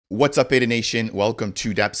What's up, Beta Nation? Welcome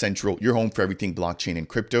to Dapp Central, your home for everything blockchain and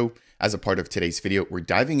crypto. As a part of today's video, we're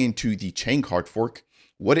diving into the Chang Hardfork,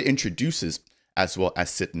 what it introduces, as well as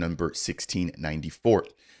SIP number 1694.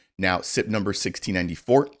 Now, SIP number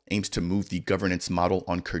 1694 aims to move the governance model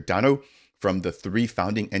on Cardano from the three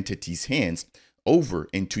founding entities' hands over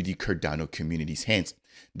into the Cardano community's hands.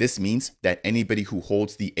 This means that anybody who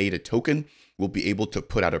holds the ADA token will be able to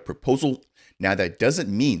put out a proposal. Now, that doesn't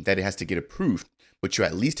mean that it has to get approved, but you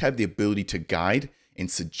at least have the ability to guide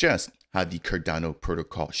and suggest how the Cardano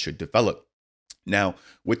protocol should develop. Now,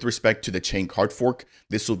 with respect to the Chang Hardfork,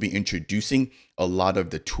 this will be introducing a lot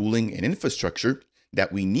of the tooling and infrastructure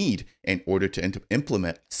that we need in order to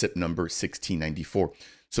implement SIP number 1694.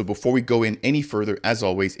 So before we go in any further, as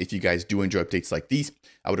always, if you guys do enjoy updates like these,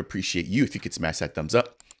 I would appreciate you if you could smash that thumbs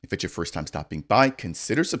up. If it's your first time stopping by,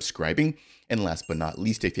 consider subscribing. And last but not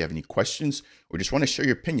least, if you have any questions or just want to share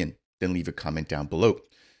your opinion, then leave a comment down below.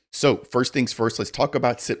 So first things first, let's talk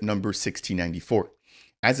about SIP number 1694.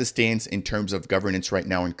 As it stands in terms of governance right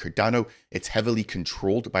now in Cardano, it's heavily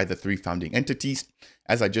controlled by the three founding entities.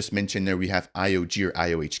 As I just mentioned there, we have IOG or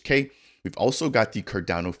IOHK. We've also got the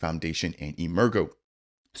Cardano Foundation and Emergo.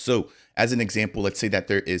 So as an example, let's say that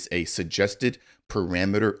there is a suggested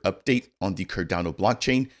parameter update on the Cardano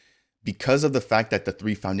blockchain. Because of the fact that the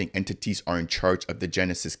three founding entities are in charge of the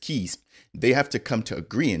Genesis keys, they have to come to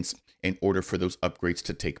agreements in order for those upgrades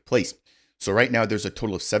to take place. So right now there's a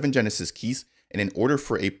total of 7 Genesis keys, and in order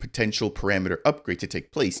for a potential parameter upgrade to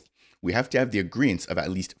take place, we have to have the agreements of at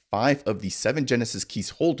least 5 of the 7 Genesis keys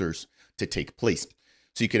holders to take place.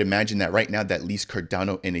 So you could imagine that right now that leaves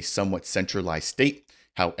Cardano in a somewhat centralized state.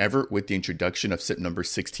 However, with the introduction of SIP number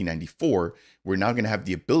 1694, we're now going to have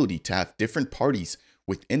the ability to have different parties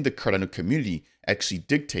within the Cardano community actually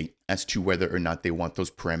dictate as to whether or not they want those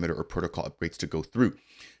parameter or protocol upgrades to go through.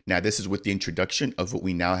 Now, this is with the introduction of what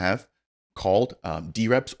we now have called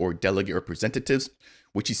DREPs or Delegate Representatives,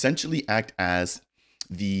 which essentially act as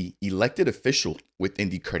the elected official within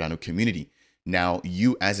the Cardano community. Now,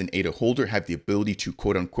 you as an ADA holder have the ability to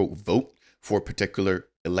quote unquote vote for a particular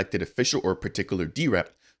elected official or a particular DREP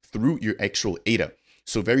through your actual ADA.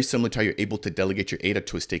 So very similar to how you're able to delegate your ADA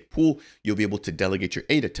to a stake pool, you'll be able to delegate your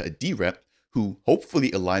ADA to a DREP who hopefully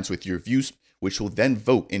aligns with your views, which will then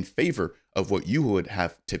vote in favor of what you would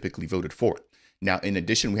have typically voted for. Now, in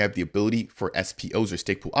addition, we have the ability for SPOs or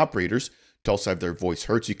Stakepool Operators to also have their voice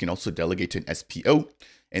heard. So you can also delegate to an SPO.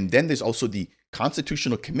 And then there's also the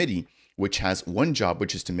Constitutional Committee, which has one job,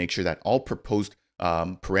 which is to make sure that all proposed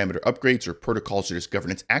parameter upgrades or protocols or just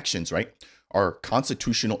governance actions, right, are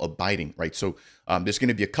constitutional abiding, right? So there's going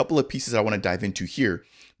to be a couple of pieces I want to dive into here,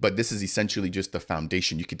 but this is essentially just the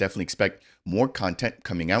foundation. You could definitely expect more content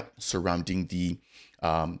coming out surrounding the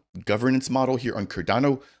governance model here on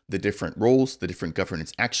Cardano, the different roles, the different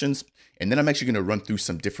governance actions. And then I'm actually going to run through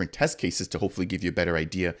some different test cases to hopefully give you a better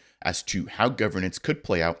idea as to how governance could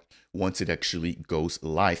play out once it actually goes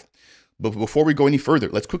live. But before we go any further,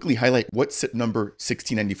 let's quickly highlight what SIP number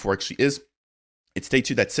 1694 actually is. It states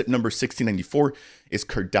here that SIP number 1694 is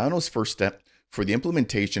Cardano's first step for the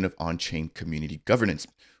implementation of on-chain community governance.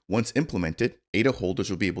 Once implemented, ADA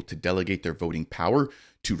holders will be able to delegate their voting power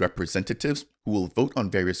to representatives who will vote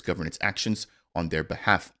on various governance actions on their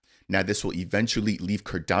behalf. Now, this will eventually leave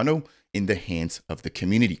Cardano in the hands of the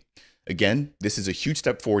community. Again, this is a huge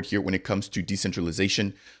step forward here when it comes to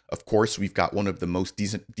decentralization. Of course, we've got one of the most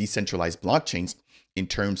decentralized blockchains in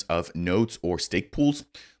terms of nodes or stake pools.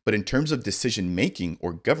 But in terms of decision making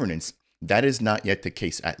or governance, that is not yet the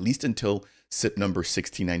case, at least until SIP number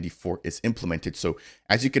 1694 is implemented. So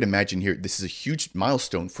as you can imagine here, this is a huge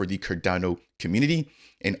milestone for the Cardano community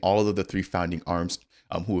and all of the three founding arms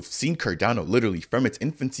who have seen Cardano literally from its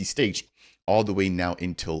infancy stage all the way now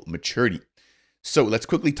until maturity. So let's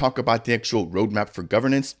quickly talk about the actual roadmap for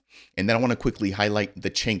governance. And then I want to quickly highlight the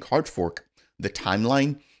Chang Hardfork, the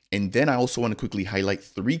timeline. And then I also want to quickly highlight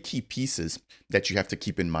 3 key pieces that you have to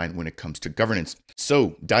keep in mind when it comes to governance.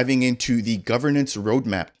 So diving into the governance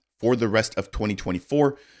roadmap for the rest of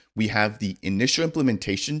 2024, we have the initial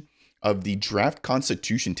implementation of the draft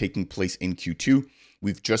constitution taking place in Q2.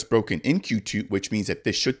 We've just broken in Q2, which means that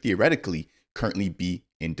this should theoretically currently be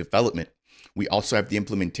in development. We also have the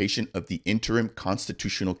implementation of the Interim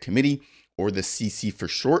Constitutional Committee, or the CC for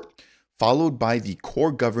short, followed by the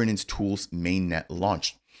Core Governance Tools mainnet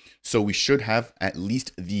launch. So we should have at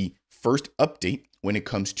least the first update when it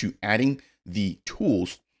comes to adding the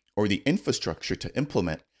tools or the infrastructure to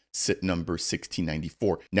implement SIP number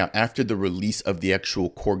 1694. Now, after the release of the actual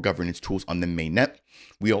core governance tools on the mainnet,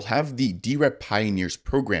 we'll have the DREP Pioneers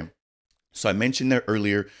program. So I mentioned there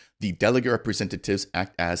earlier, the delegate representatives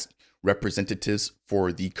act as representatives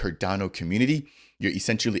for the Cardano community, you're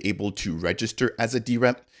essentially able to register as a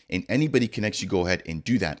DREP, and anybody can actually go ahead and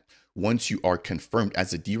do that. Once you are confirmed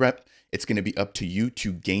as a DREP, it's going to be up to you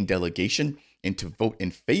to gain delegation and to vote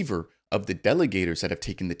in favor of the delegators that have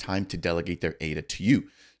taken the time to delegate their ADA to you.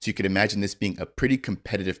 So you can imagine this being a pretty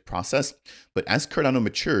competitive process. But as Cardano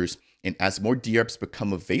matures and as more DREPs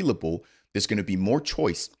become available, there's going to be more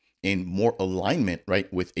choice and more alignment,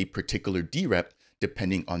 right, with a particular DREP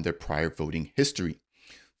depending on their prior voting history.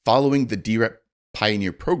 Following the DREP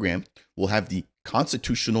Pioneer program, we'll have the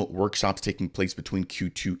constitutional workshops taking place between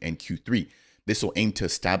Q2 and Q3. This will aim to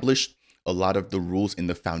establish a lot of the rules and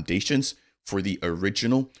the foundations for the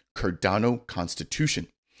original Cardano constitution.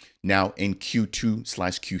 Now in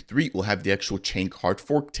Q2/Q3, we'll have the actual Chang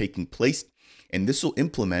Hardfork taking place, and this will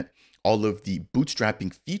implement all of the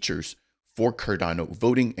bootstrapping features for Cardano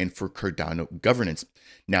voting and for Cardano governance.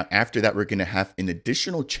 Now, after that, we're going to have an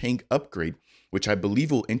additional Chang upgrade, which I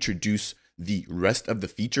believe will introduce the rest of the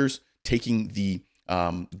features, taking the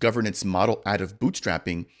governance model out of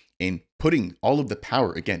bootstrapping and putting all of the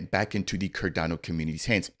power, again, back into the Cardano community's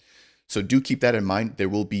hands. So do keep that in mind. There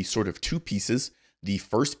will be sort of two pieces. The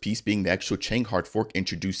first piece being the actual Chang Hardfork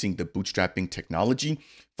introducing the bootstrapping technology,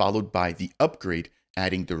 followed by the upgrade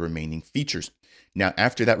adding the remaining features. Now,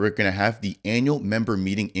 after that, we're going to have the annual member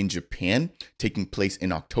meeting in Japan taking place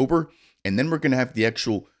in October. And then we're going to have the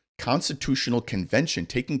actual Constitutional Convention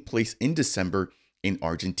taking place in December in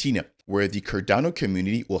Argentina, where the Cardano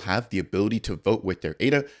community will have the ability to vote with their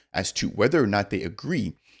ADA as to whether or not they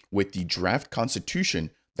agree with the draft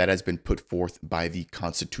constitution that has been put forth by the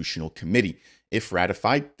Constitutional Committee. If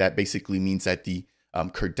ratified, that basically means that the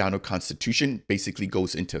Cardano constitution basically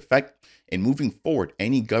goes into effect, and moving forward,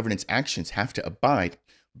 any governance actions have to abide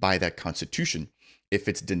by that constitution. If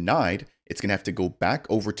it's denied, it's going to have to go back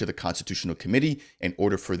over to the Constitutional Committee in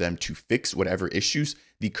order for them to fix whatever issues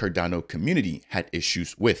the Cardano community had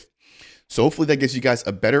issues with. So hopefully that gives you guys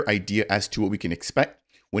a better idea as to what we can expect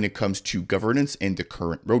when it comes to governance and the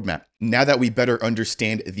current roadmap. Now that we better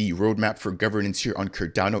understand the roadmap for governance here on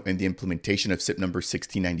Cardano and the implementation of SIP number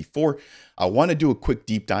 1694, I want to do a quick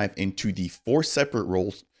deep dive into the 4 separate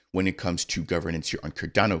roles when it comes to governance here on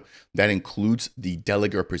Cardano. That includes the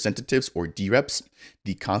Delegate Representatives or DREPs,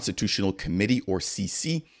 the Constitutional Committee or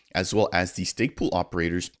CC, as well as the Stakepool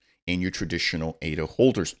Operators and your traditional ADA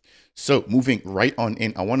holders. So moving right on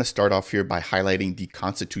in, I want to start off here by highlighting the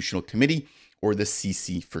Constitutional Committee, or the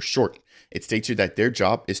CC for short. It states here that their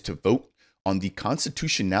job is to vote on the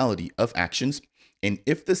constitutionality of actions, and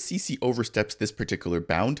if the CC oversteps this particular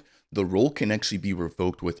bound, the role can actually be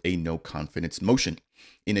revoked with a no confidence motion.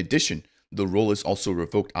 In addition, the role is also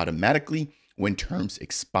revoked automatically when terms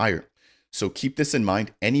expire. So keep this in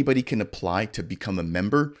mind. Anybody can apply to become a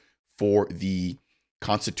member for the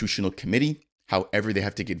Constitutional Committee. However, they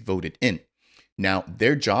have to get voted in. Now,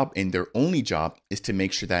 their job and their only job is to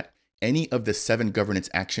make sure that any of the 7 governance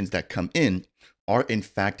actions that come in are in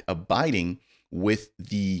fact abiding with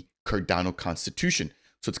the Cardano Constitution.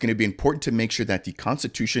 So it's going to be important to make sure that the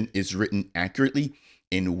Constitution is written accurately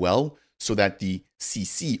and well, so that the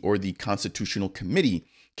CC or the Constitutional Committee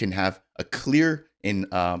can have a clear and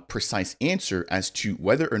precise answer as to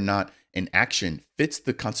whether or not an action fits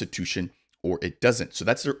the Constitution or it doesn't. So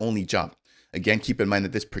that's their only job. Again, keep in mind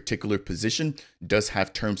that this particular position does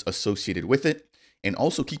have terms associated with it. And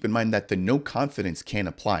also keep in mind that the no confidence can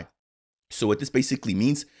apply. So what this basically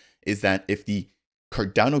means is that if the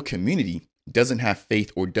Cardano community doesn't have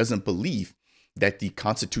faith or doesn't believe that the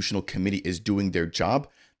Constitutional Committee is doing their job,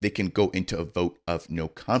 they can go into a vote of no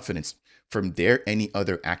confidence. From there, any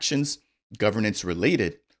other actions, governance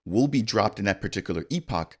related, will be dropped in that particular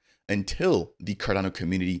epoch until the Cardano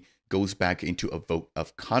community goes back into a vote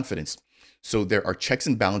of confidence. So there are checks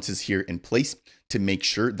and balances here in place to make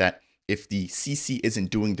sure that if the CC isn't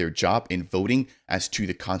doing their job in voting as to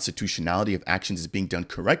the constitutionality of actions is being done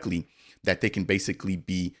correctly, that they can basically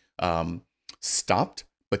be stopped,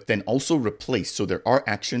 but then also replaced. So there are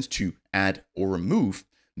actions to add or remove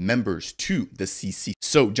members to the CC.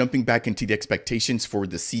 So jumping back into the expectations for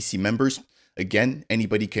the CC members, again,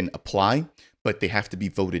 anybody can apply, but they have to be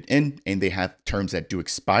voted in and they have terms that do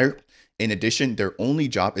expire. In addition, their only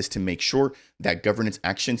job is to make sure that governance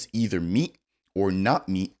actions either meet or not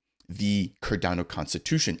meet the Cardano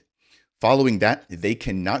Constitution. Following that, they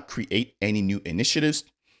cannot create any new initiatives.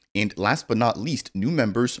 And last but not least, new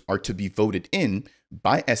members are to be voted in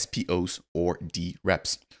by SPOs or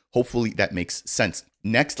DREPs. Hopefully that makes sense.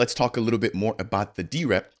 Next, let's talk a little bit more about the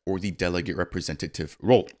DREP or the Delegate Representative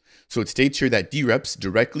role. So it states here that DREPs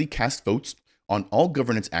directly cast votes on all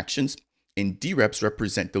governance actions, and DREPs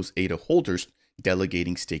represent those ADA holders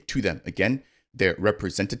delegating stake to them. Again, they're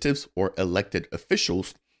representatives or elected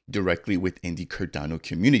officials directly within the Cardano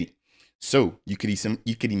community. So you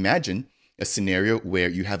could imagine a scenario where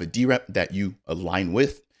you have a DREP that you align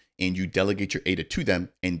with and you delegate your ADA to them,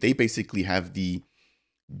 and they basically have the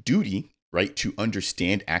duty, right, to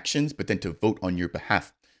understand actions, but then to vote on your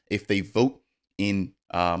behalf. If they vote in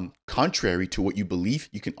contrary to what you believe,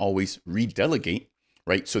 you can always redelegate,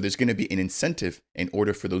 right? So there's going to be an incentive in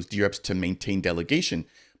order for those DREPs to maintain delegation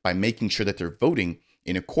by making sure that they're voting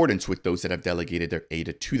in accordance with those that have delegated their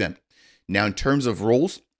ADA to them. Now, in terms of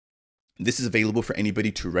roles, this is available for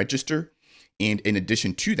anybody to register. And in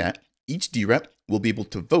addition to that, each DREP will be able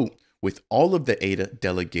to vote with all of the ADA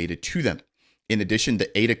delegated to them. In addition,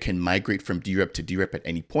 the ADA can migrate from DREP to DREP at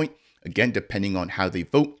any point, again, depending on how they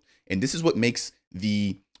vote. And this is what makes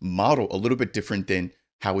the model a little bit different than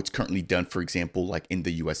how it's currently done, for example, like in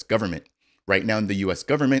the US government. Right now in the US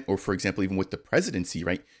government, or for example, even with the presidency,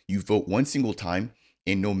 right, you vote one single time,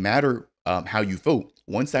 and no matter how you vote,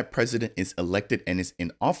 once that president is elected and is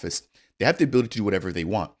in office, they have the ability to do whatever they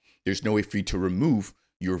want. There's no way for you to remove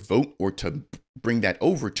your vote or to bring that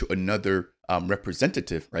over to another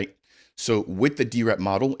representative, right? So with the DREP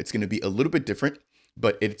model, it's going to be a little bit different,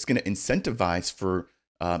 but it's going to incentivize for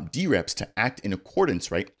DREPs to act in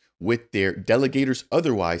accordance, right, with their delegators.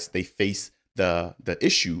 Otherwise, they face the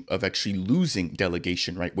issue of actually losing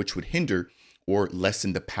delegation, right, which would hinder or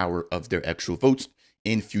lessen the power of their actual votes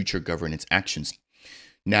in future governance actions.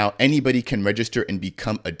 Now, anybody can register and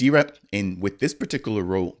become a DREP, and with this particular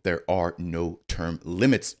role, there are no term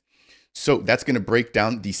limits. So that's going to break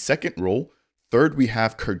down the second role. Third, we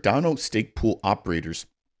have Cardano Stakepool Operators.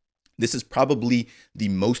 This is probably the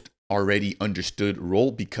most already understood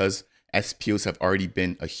role because SPOs have already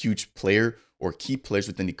been a huge player or key players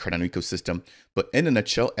within the Cardano ecosystem. But in a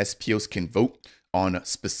nutshell, SPOs can vote on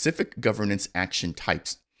specific governance action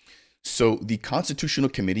types. So the Constitutional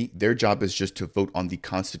Committee, their job is just to vote on the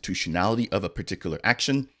constitutionality of a particular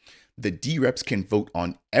action. The DREPs can vote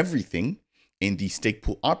on everything, and the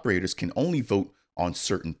Stakepool Operators can only vote on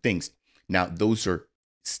certain things. Now, those are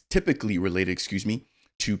typically related,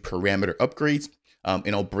 to parameter upgrades,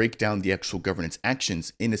 and I'll break down the actual governance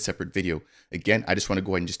actions in a separate video. Again, I just want to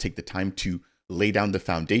go ahead and just take the time to lay down the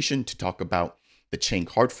foundation to talk about the Chang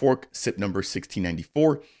Hardfork, SIP number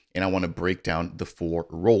 1694, and I want to break down the 4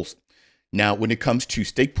 roles. Now, when it comes to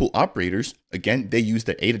Stakepool Operators, again, they use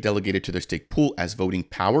the ADA delegated to their stake pool as voting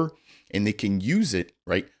power, and they can use it,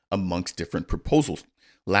 right, amongst different proposals.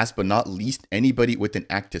 Last but not least, anybody with an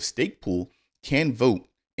active stake pool can vote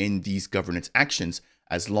in these governance actions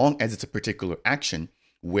as long as it's a particular action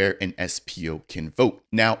where an SPO can vote.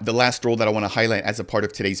 Now, the last role that I want to highlight as a part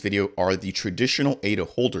of today's video are the traditional ADA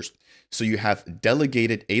holders. So you have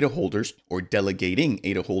delegated ADA holders or delegating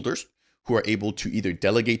ADA holders who are able to either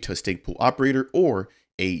delegate to a Stakepool operator or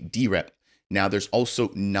a DREP. Now, there's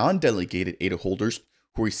also non-delegated ADA holders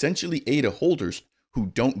who are essentially ADA holders who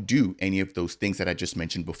don't do any of those things that I just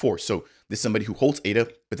mentioned before. So there's somebody who holds ADA,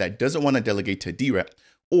 but that doesn't want to delegate to a DREP,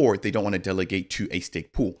 or they don't want to delegate to a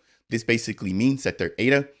stake pool. This basically means that their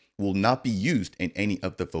ADA will not be used in any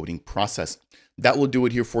of the voting process. That will do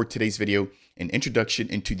it here for today's video, an introduction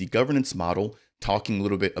into the governance model, talking a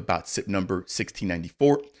little bit about SIP number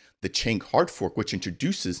 1694, the Chang Hardfork, which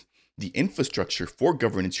introduces the infrastructure for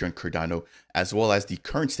governance here on Cardano, as well as the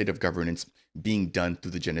current state of governance being done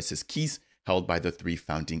through the Genesis keys held by the 3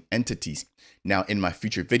 founding entities. Now, in my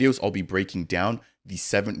future videos, I'll be breaking down the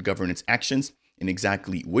 7 governance actions and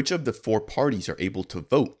exactly which of the 4 parties are able to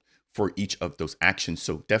vote for each of those actions.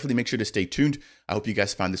 So definitely make sure to stay tuned. I hope you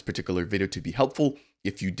guys found this particular video to be helpful.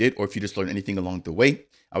 If you did, or if you just learned anything along the way,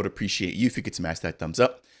 I would appreciate you if you could smash that thumbs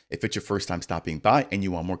up. If it's your first time stopping by and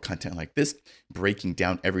you want more content like this, breaking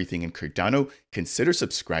down everything in Cardano, consider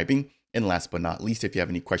subscribing. And last but not least, if you have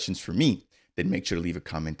any questions for me, then make sure to leave a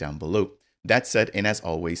comment down below. That said, and as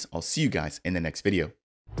always, I'll see you guys in the next video.